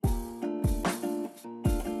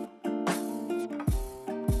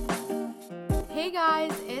Hey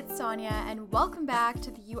guys, it's Sonia, and welcome back to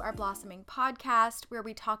the You Are Blossoming podcast, where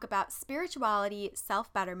we talk about spirituality,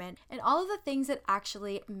 self-betterment, and all of the things that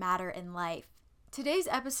actually matter in life. Today's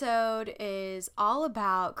episode is all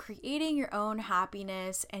about creating your own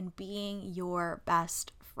happiness and being your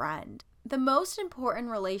best friend. The most important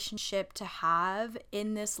relationship to have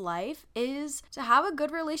in this life is to have a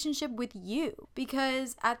good relationship with you,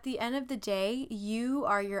 because at the end of the day, you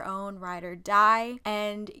are your own ride or die,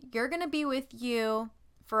 and you're going to be with you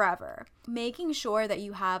forever. Making sure that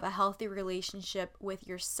you have a healthy relationship with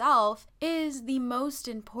yourself is the most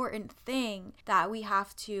important thing that we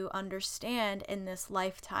have to understand in this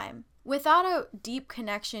lifetime. Without a deep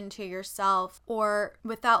connection to yourself or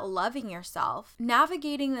without loving yourself,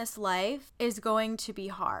 navigating this life is going to be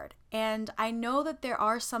hard. And I know that there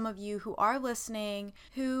are some of you who are listening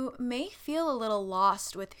who may feel a little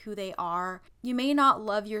lost with who they are. You may not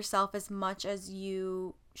love yourself as much as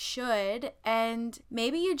you should, and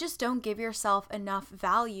maybe you just don't give yourself enough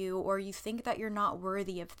value, or you think that you're not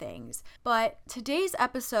worthy of things. But today's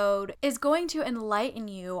episode is going to enlighten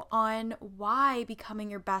you on why becoming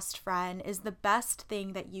your best friend is the best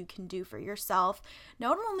thing that you can do for yourself,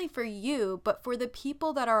 not only for you, but for the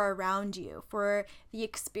people that are around you, for the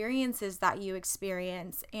experiences that you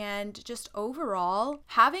experience, and just overall,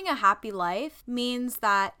 having a happy life means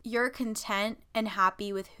that you're content and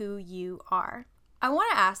happy with who you are. I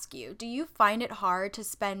want to ask you, do you find it hard to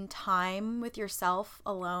spend time with yourself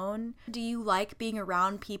alone? Do you like being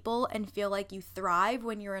around people and feel like you thrive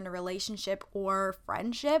when you're in a relationship or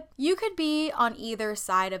friendship? You could be on either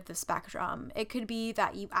side of the spectrum. It could be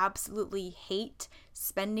that you absolutely hate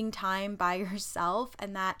spending time by yourself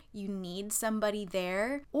and that you need somebody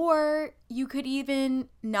there, or you could even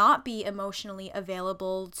not be emotionally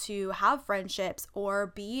available to have friendships or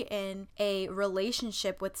be in a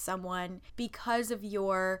relationship with someone because of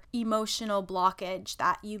your emotional blockage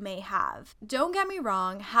that you may have. Don't get me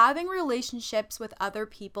wrong, having relationships with other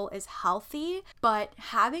people is healthy, but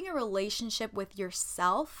having a relationship with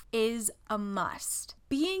yourself is a must.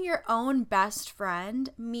 Being your own best friend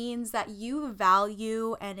means that you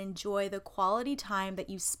value and enjoy the quality time that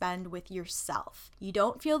you spend with yourself. You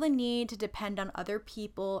don't feel the need to depend on other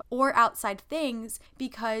people or outside things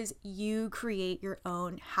because you create your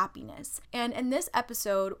own happiness. And in this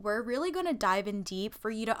episode, we're really going to dive in deep for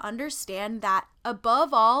you to understand that above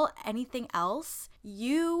all, anything else,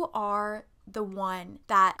 you are the one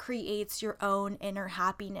that creates your own inner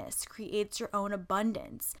happiness, creates your own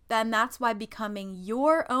abundance. Then that's why becoming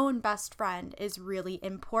your own best friend is really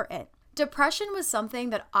important. Depression was something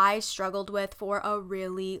that I struggled with for a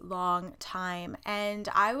really long time, and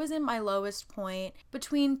I was in my lowest point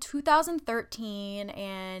between 2013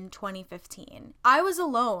 and 2015. I was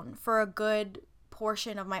alone for a good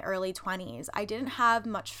portion of my early 20s. I didn't have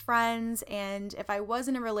much friends, and if I was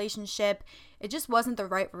in a relationship, it just wasn't the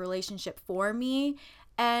right relationship for me,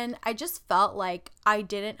 and I just felt like I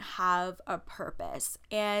didn't have a purpose,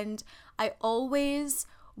 and I always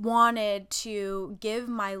wanted to give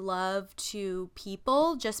my love to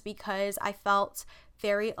people just because I felt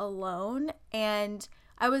very alone, and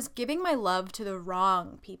I was giving my love to the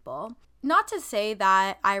wrong people. Not to say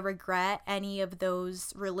that I regret any of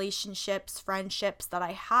those relationships, friendships that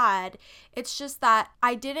I had. It's just that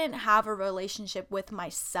I didn't have a relationship with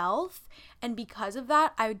myself. And because of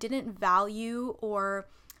that, I didn't value or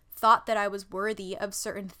thought that I was worthy of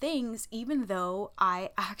certain things, even though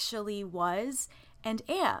I actually was and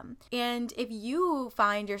am. And if you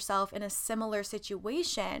find yourself in a similar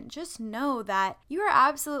situation, just know that you are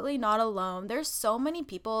absolutely not alone. There's so many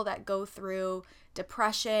people that go through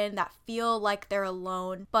depression, that feel like they're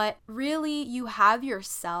alone, but really you have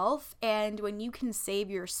yourself, and when you can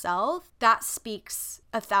save yourself, that speaks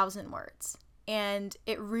 1,000 words. And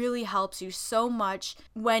it really helps you so much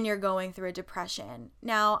when you're going through a depression.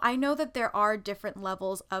 Now, I know that there are different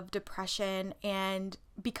levels of depression, and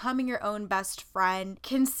becoming your own best friend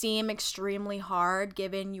can seem extremely hard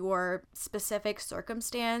given your specific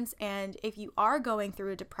circumstance. And if you are going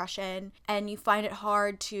through a depression and you find it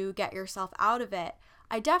hard to get yourself out of it,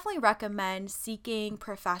 I definitely recommend seeking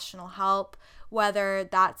professional help, whether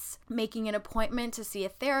that's making an appointment to see a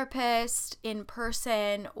therapist in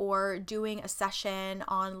person or doing a session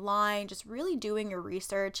online, just really doing your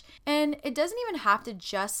research. And it doesn't even have to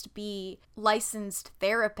just be licensed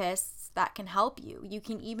therapists that can help you. You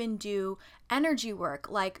can even do energy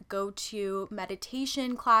work, like go to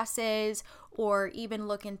meditation classes or even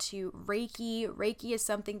look into Reiki. Reiki is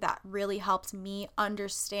something that really helps me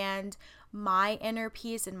understand my inner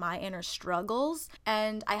peace and my inner struggles.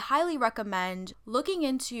 And I highly recommend looking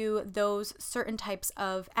into those certain types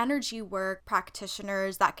of energy work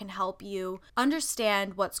practitioners that can help you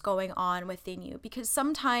understand what's going on within you. Because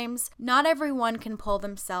sometimes not everyone can pull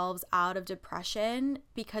themselves out of depression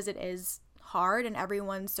because it is hard and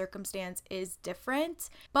everyone's circumstance is different,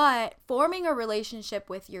 but forming a relationship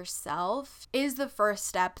with yourself is the first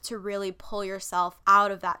step to really pull yourself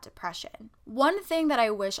out of that depression. One thing that I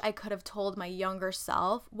wish I could have told my younger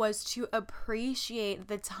self was to appreciate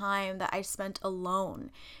the time that I spent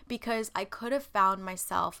alone, because I could have found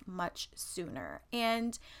myself much sooner.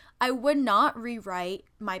 And I would not rewrite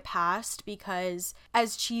my past because,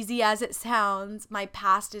 as cheesy as it sounds, my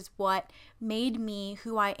past is what made me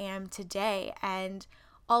who I am today. And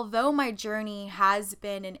although my journey has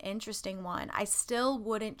been an interesting one, I still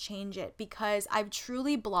wouldn't change it because I've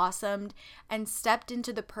truly blossomed and stepped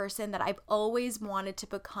into the person that I've always wanted to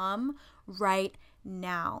become right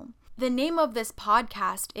now. The name of this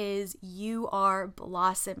podcast is You Are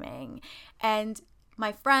Blossoming. And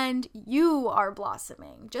my friend, you are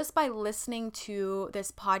blossoming. Just by listening to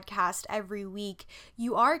this podcast every week,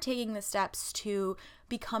 you are taking the steps to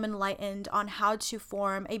become enlightened on how to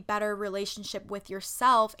form a better relationship with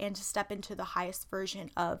yourself and to step into the highest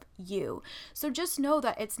version of you. So just know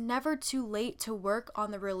that it's never too late to work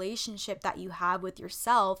on the relationship that you have with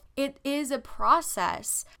yourself. It is a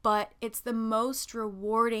process, but it's the most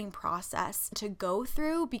rewarding process to go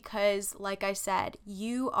through because, like I said,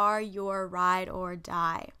 you are your ride or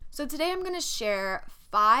die. So today I'm going to share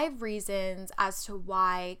 5 reasons as to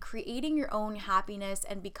why creating your own happiness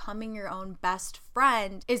and becoming your own best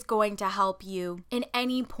friend is going to help you in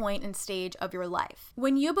any point and stage of your life.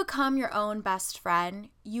 When you become your own best friend,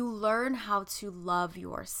 you learn how to love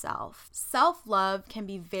yourself. Self-love can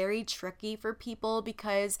be very tricky for people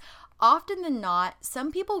because often than not,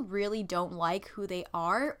 some people really don't like who they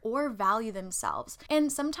are or value themselves.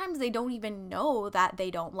 And sometimes they don't even know that they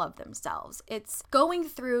don't love themselves. It's going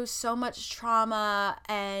through so much trauma,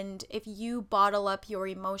 and if you bottle up your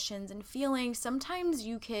emotions and feelings, sometimes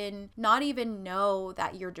you can not even know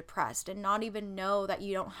that you're depressed and not even know that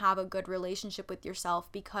you don't have a good relationship with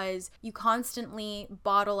yourself because you constantly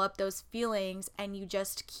bottle up those feelings and you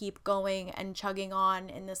just keep going and chugging on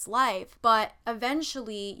in this life. But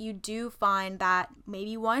eventually you do find that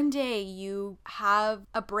maybe one day you have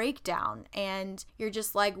a breakdown and you're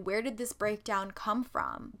just like, where did this breakdown come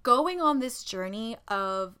from? Going on this journey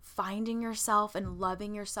of finding yourself and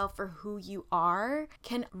loving yourself for who you are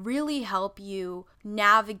can really help you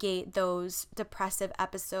navigate those depressive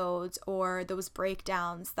episodes or those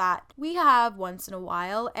breakdowns that we have once in a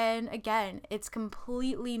while. And again, it's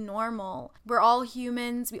completely normal. We're all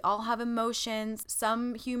humans. We all have emotions.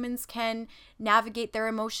 Some humans can navigate their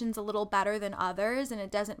emotions a little better than others, and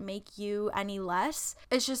it doesn't make you any less.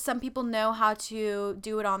 It's just some people know how to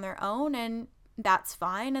do it on their own, and that's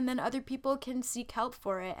fine. And then other people can seek help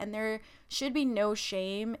for it. And there should be no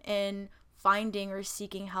shame in finding or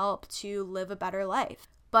seeking help to live a better life.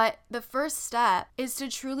 But the first step is to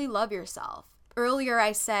truly love yourself. Earlier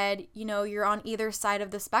I said, you're on either side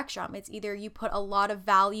of the spectrum. It's either you put a lot of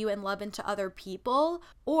value and love into other people,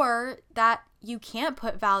 or that you can't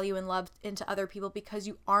put value and love into other people because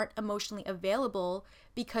you aren't emotionally available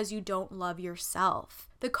because you don't love yourself.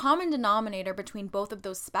 The common denominator between both of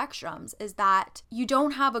those spectrums is that you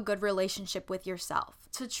don't have a good relationship with yourself.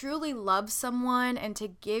 To truly love someone and to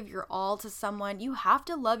give your all to someone, you have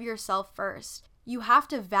to love yourself first. You have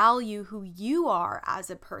to value who you are as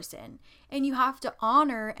a person, and you have to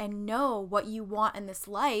honor and know what you want in this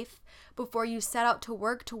life before you set out to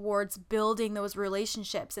work towards building those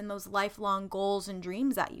relationships and those lifelong goals and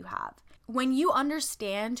dreams that you have. When you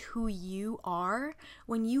understand who you are,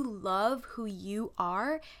 when you love who you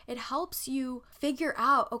are, it helps you figure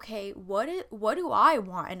out, okay, what do I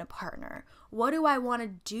want in a partner? What do I want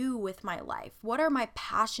to do with my life? What are my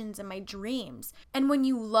passions and my dreams? And when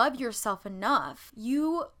you love yourself enough,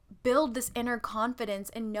 you build this inner confidence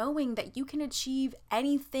in knowing that you can achieve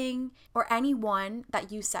anything or anyone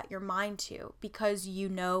that you set your mind to because you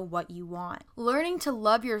know what you want. Learning to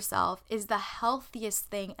love yourself is the healthiest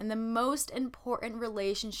thing and the most important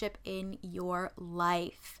relationship in your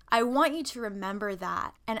life. I want you to remember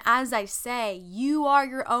that. And as I say, you are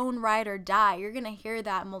your own ride or die. You're going to hear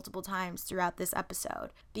that multiple times throughout this episode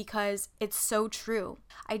because it's so true.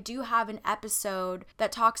 I do have an episode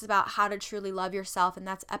that talks about how to truly love yourself, and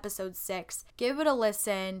that's episode 6. Give it a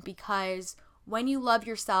listen because when you love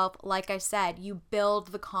yourself, like I said, you build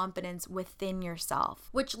the confidence within yourself,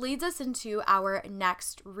 which leads us into our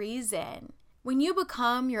next reason. When you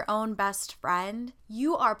become your own best friend,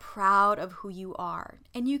 you are proud of who you are,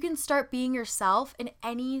 and you can start being yourself in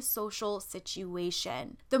any social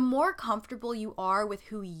situation. The more comfortable you are with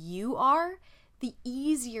who you are, the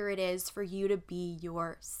easier it is for you to be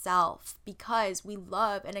yourself, because we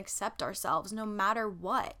love and accept ourselves no matter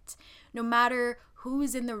what, no matter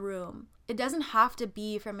who's in the room. It doesn't have to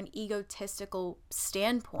be from an egotistical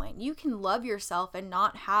standpoint. You can love yourself and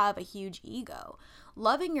not have a huge ego.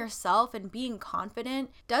 Loving yourself and being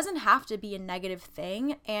confident doesn't have to be a negative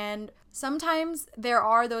thing. And sometimes there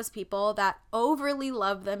are those people that overly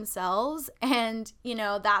love themselves, and,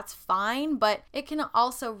 that's fine, but it can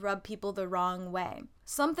also rub people the wrong way.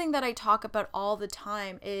 Something that I talk about all the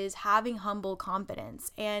time is having humble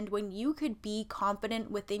confidence. And when you could be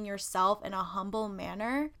confident within yourself in a humble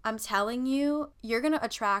manner, I'm telling you, you're going to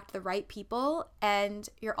attract the right people, and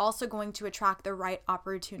you're also going to attract the right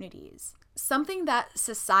opportunities. Something that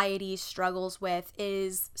society struggles with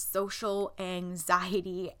is social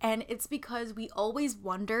anxiety, and it's because we always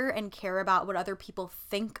wonder and care about what other people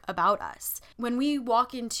think about us. When we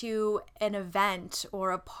walk into an event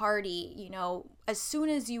or a party, as soon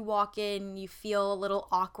as you walk in, you feel a little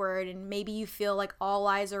awkward, and maybe you feel like all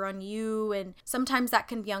eyes are on you, and sometimes that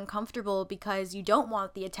can be uncomfortable because you don't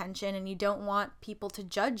want the attention and you don't want people to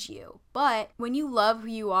judge you. But when you love who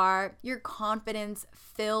you are, your confidence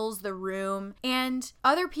fills the room, and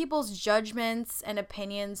other people's judgments and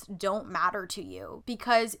opinions don't matter to you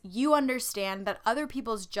because you understand that other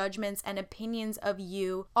people's judgments and opinions of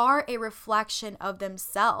you are a reflection of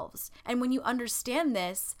themselves. And when you understand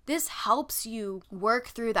this helps you work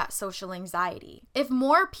through that social anxiety. If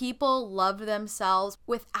more people loved themselves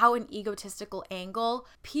without an egotistical angle,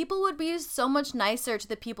 people would be so much nicer to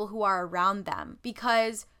the people who are around them,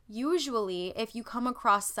 because usually, if you come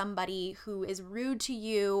across somebody who is rude to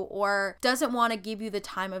you or doesn't want to give you the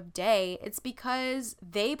time of day, it's because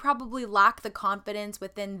they probably lack the confidence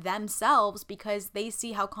within themselves because they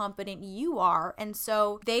see how confident you are. And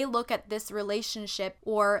so they look at this relationship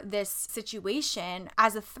or this situation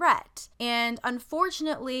as a threat. And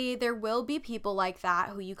unfortunately, there will be people like that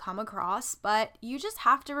who you come across, but you just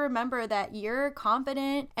have to remember that you're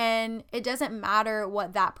confident and it doesn't matter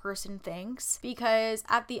what that person thinks, because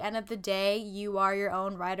at the end of the day, you are your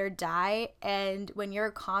own ride or die. And when you're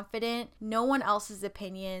confident, no one else's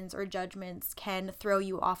opinions or judgments can throw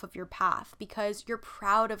you off of your path, because you're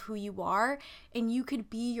proud of who you are and you could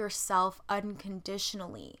be yourself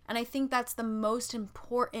unconditionally. And I think that's the most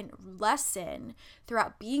important lesson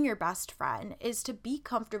throughout being your best friend, is to be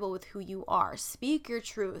comfortable with who you are, speak your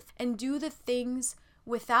truth, and do the things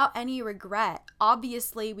without any regret.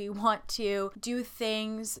 Obviously, we want to do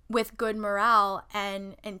things with good morale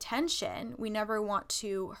and intention. We never want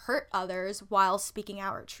to hurt others while speaking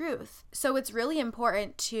our truth. So it's really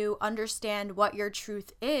important to understand what your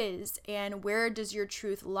truth is and where does your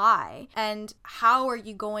truth lie, and how are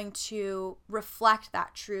you going to reflect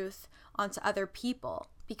that truth onto other people.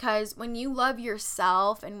 Because when you love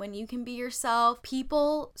yourself and when you can be yourself,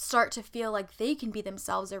 people start to feel like they can be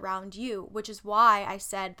themselves around you, which is why I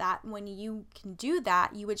said that when you can do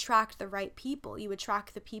that, you attract the right people. You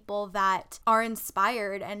attract the people that are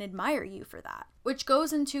inspired and admire you for that. Which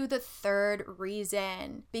goes into the third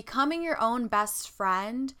reason. Becoming your own best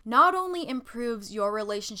friend not only improves your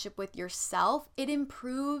relationship with yourself, it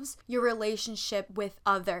improves your relationship with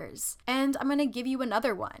others. And I'm going to give you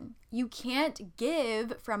another one. You can't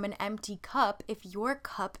give from an empty cup if your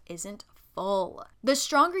cup isn't full. The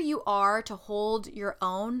stronger you are to hold your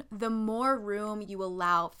own, the more room you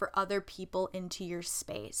allow for other people into your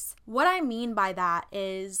space. What I mean by that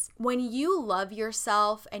is when you love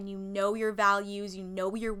yourself and you know your values, you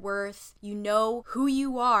know your worth, you know who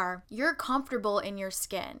you are, you're comfortable in your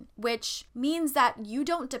skin, which means that you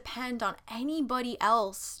don't depend on anybody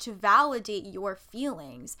else to validate your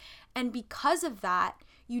feelings. And because of that,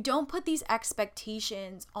 you don't put these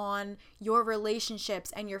expectations on your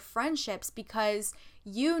relationships and your friendships, because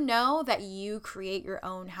you know that you create your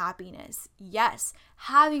own happiness. Yes,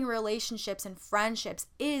 having relationships and friendships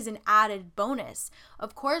is an added bonus.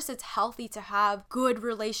 Of course, it's healthy to have good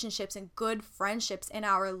relationships and good friendships in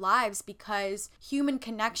our lives, because human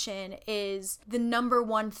connection is the number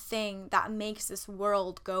one thing that makes this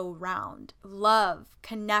world go round. Love,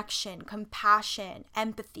 connection, compassion,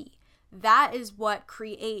 empathy. That is what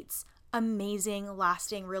creates amazing,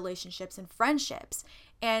 lasting relationships and friendships.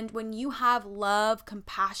 And when you have love,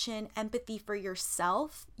 compassion, empathy for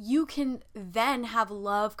yourself, you can then have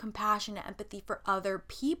love, compassion, and empathy for other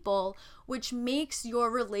people, which makes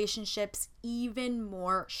your relationships even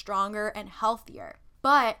more stronger and healthier.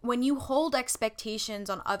 But when you hold expectations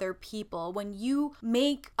on other people, when you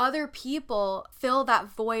make other people fill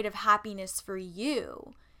that void of happiness for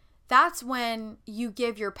you, that's when you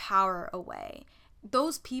give your power away.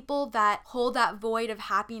 Those people that hold that void of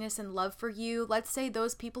happiness and love for you, let's say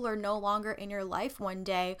those people are no longer in your life one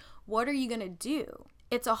day, what are you going to do?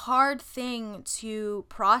 It's a hard thing to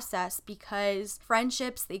process because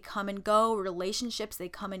friendships, they come and go, relationships, they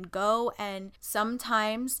come and go, and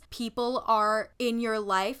sometimes people are in your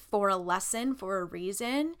life for a lesson, for a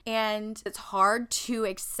reason, and it's hard to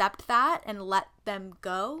accept that and let them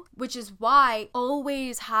go, which is why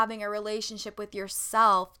always having a relationship with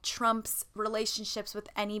yourself trumps relationships with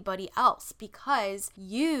anybody else, because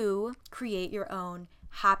you create your own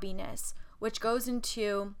happiness. Which goes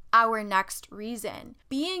into our next reason.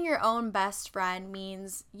 Being your own best friend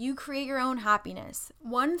means you create your own happiness.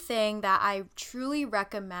 One thing that I truly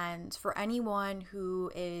recommend for anyone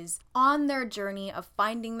who is on their journey of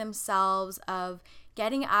finding themselves, of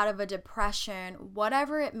getting out of a depression,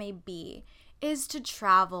 whatever it may be, is to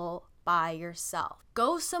travel by yourself.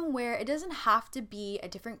 Go somewhere. It doesn't have to be a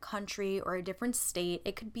different country or a different state.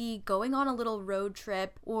 It could be going on a little road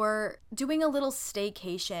trip or doing a little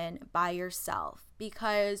staycation by yourself.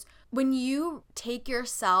 Because when you take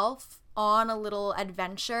yourself on a little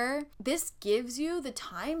adventure, this gives you the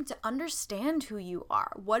time to understand who you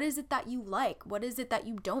are. What is it that you like? What is it that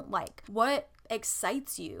you don't like? What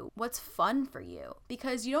excites you? What's fun for you?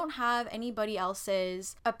 Because you don't have anybody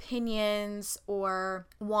else's opinions or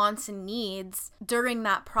wants and needs during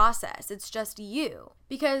that process. It's just you.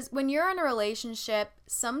 Because when you're in a relationship,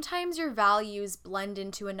 sometimes your values blend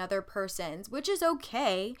into another person's, which is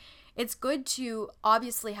okay. It's good to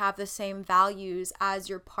obviously have the same values as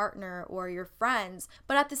your partner or your friends,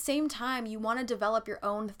 but at the same time, you want to develop your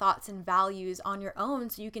own thoughts and values on your own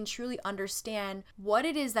so you can truly understand what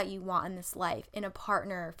it is that you want in this life, in a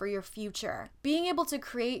partner, for your future. Being able to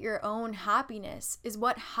create your own happiness is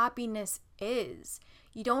what happiness is.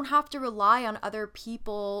 You don't have to rely on other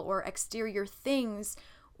people or exterior things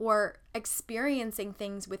or experiencing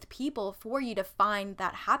things with people for you to find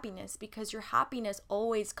that happiness, because your happiness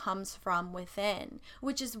always comes from within,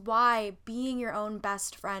 which is why being your own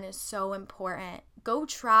best friend is so important. Go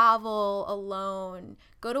travel alone,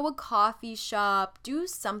 go to a coffee shop, do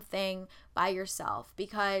something by yourself,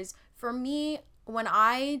 because for me, when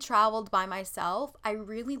I traveled by myself, I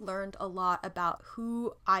really learned a lot about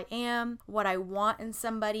who I am, what I want in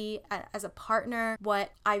somebody as a partner, what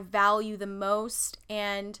I value the most,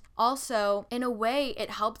 and also, in a way, it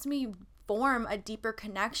helped me form a deeper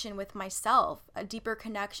connection with myself, a deeper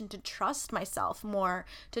connection to trust myself more,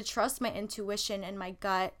 to trust my intuition and my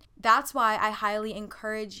gut. That's why I highly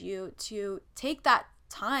encourage you to take that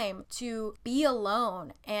time to be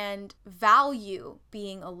alone and value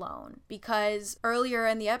being alone, because earlier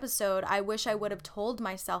in the episode, I wish I would have told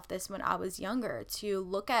myself this when I was younger, to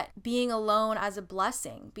look at being alone as a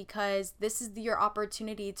blessing, because this is your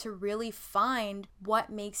opportunity to really find what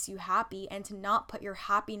makes you happy and to not put your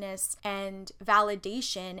happiness and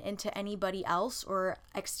validation into anybody else or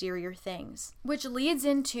exterior things. Which leads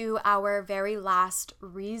into our very last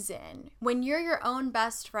reason. When you're your own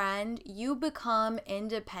best friend, you become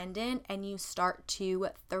independent and you start to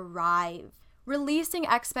thrive. Releasing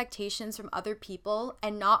expectations from other people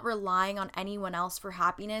and not relying on anyone else for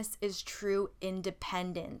happiness is true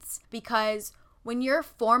independence, because when you're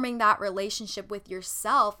forming that relationship with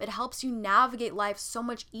yourself, it helps you navigate life so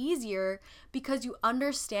much easier, because you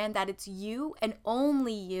understand that it's you and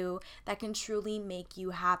only you that can truly make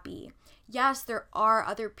you happy. Yes, there are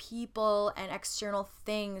other people and external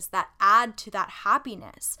things that add to that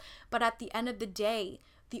happiness, but at the end of the day,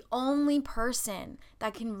 the only person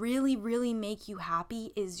that can really, really make you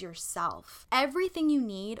happy is yourself. Everything you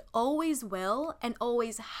need always will and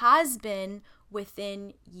always has been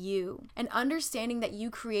within you. And understanding that you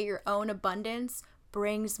create your own abundance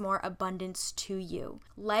brings more abundance to you.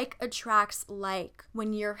 Like attracts like.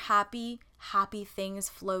 When you're happy, happy things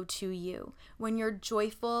flow to you. When you're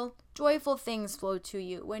joyful, joyful things flow to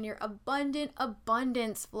you. When you're abundant,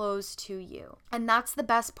 abundance flows to you. And that's the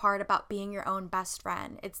best part about being your own best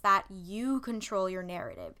friend. It's that you control your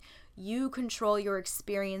narrative. You control your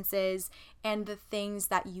experiences and the things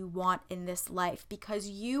that you want in this life, because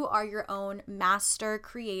you are your own master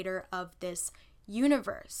creator of this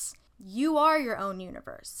universe. You are your own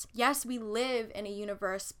universe. Yes, we live in a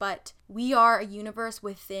universe, but we are a universe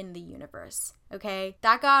within the universe. Okay,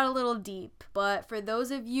 that got a little deep, but for those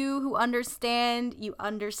of you who understand, you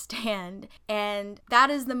understand. And that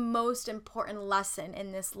is the most important lesson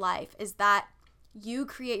in this life, is that you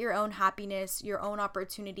create your own happiness, your own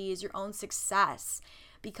opportunities, your own success,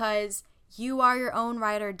 because You are your own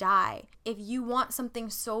ride or die. If you want something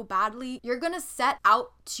so badly, you're gonna set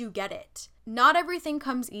out to get it. Not everything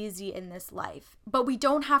comes easy in this life, but we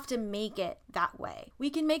don't have to make it that way. We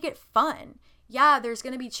can make it fun. Yeah, there's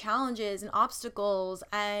gonna be challenges and obstacles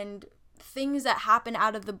and things that happen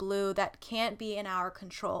out of the blue that can't be in our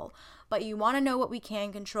control. But you wanna know what we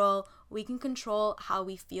can control. We can control how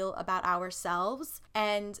we feel about ourselves.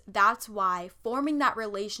 And that's why forming that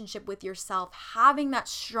relationship with yourself, having that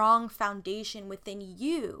strong foundation within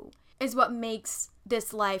you, is what makes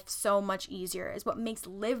this life so much easier, is what makes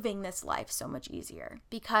living this life so much easier.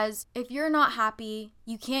 Because if you're not happy,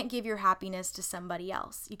 you can't give your happiness to somebody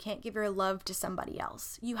else. You can't give your love to somebody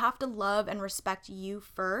else. You have to love and respect you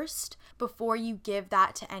first before you give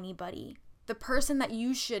that to anybody. The person that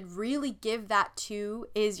you should really give that to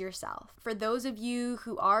is yourself. For those of you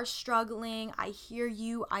who are struggling, I hear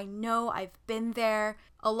you. I know I've been there.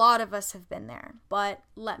 A lot of us have been there. But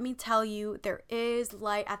let me tell you, there is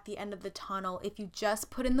light at the end of the tunnel if you just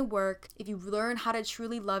put in the work, if you learn how to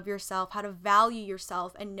truly love yourself, how to value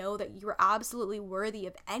yourself, and know that you are absolutely worthy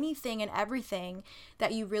of anything and everything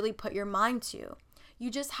that you really put your mind to. You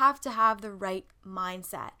just have to have the right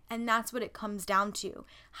mindset. And that's what it comes down to.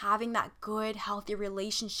 Having that good, healthy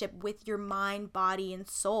relationship with your mind, body, and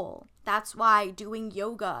soul. That's why doing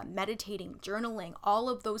yoga, meditating, journaling, all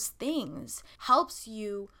of those things helps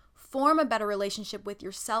you form a better relationship with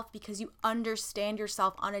yourself because you understand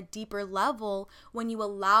yourself on a deeper level when you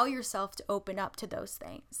allow yourself to open up to those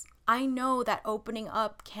things. I know that opening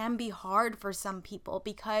up can be hard for some people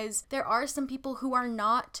because there are some people who are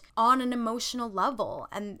not on an emotional level,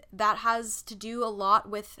 and that has to do a lot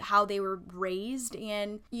with how they were raised,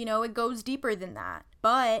 and it goes deeper than that.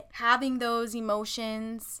 But having those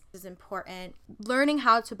emotions is important. Learning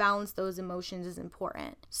how to balance those emotions is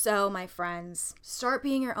important. So my friends, start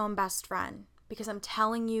being your own best friend, because I'm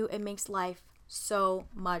telling you, it makes life so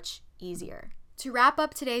much easier. To wrap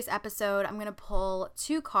up today's episode, I'm going to pull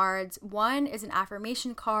 2 cards. One is an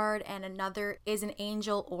affirmation card and another is an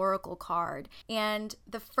angel oracle card. And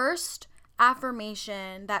the first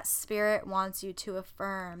affirmation that Spirit wants you to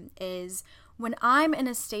affirm is, when I'm in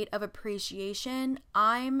a state of appreciation,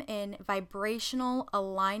 I'm in vibrational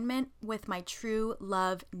alignment with my true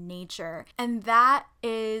love nature. And that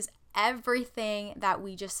is everything that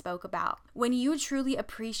we just spoke about. When you truly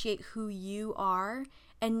appreciate who you are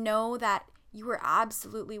and know that you are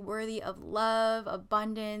absolutely worthy of love,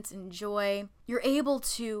 abundance, and joy, you're able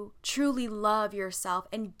to truly love yourself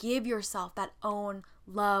and give yourself that own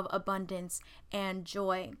love, abundance, and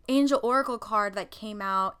joy. Angel Oracle card that came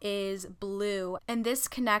out is blue, and this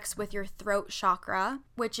connects with your throat chakra,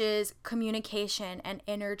 which is communication and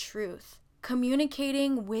inner truth.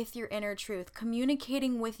 Communicating with your inner truth,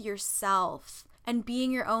 communicating with yourself, and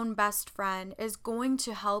being your own best friend is going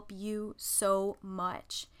to help you so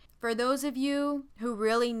much. For those of you who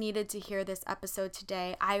really needed to hear this episode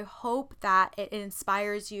today, I hope that it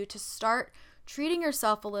inspires you to start treating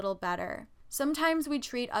yourself a little better. Sometimes we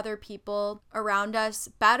treat other people around us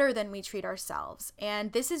better than we treat ourselves.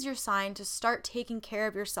 And this is your sign to start taking care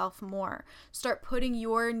of yourself more. Start putting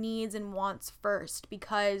your needs and wants first,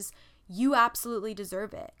 because you absolutely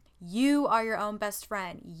deserve it. You are your own best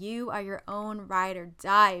friend. You are your own ride or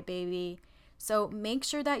die, baby. So make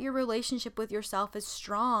sure that your relationship with yourself is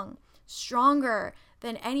strong, stronger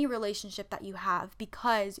than any relationship that you have,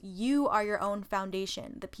 because you are your own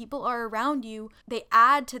foundation. The people are around you, they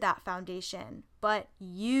add to that foundation, but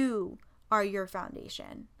you are your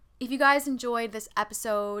foundation. If you guys enjoyed this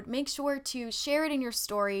episode, make sure to share it in your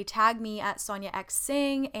story. Tag me at Sonia X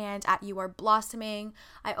Singh and at You Are Blossoming.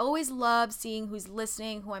 I always love seeing who's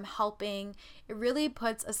listening, who I'm helping. It really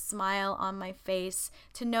puts a smile on my face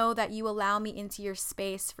to know that you allow me into your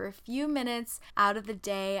space for a few minutes out of the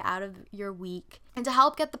day, out of your week. And to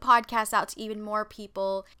help get the podcast out to even more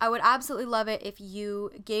people, I would absolutely love it if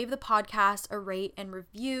you gave the podcast a rate and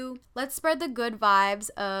review. Let's spread the good vibes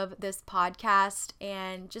of this podcast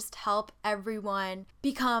and just help everyone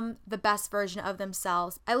become the best version of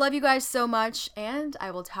themselves. I love you guys so much, and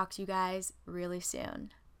I will talk to you guys really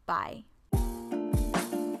soon. Bye.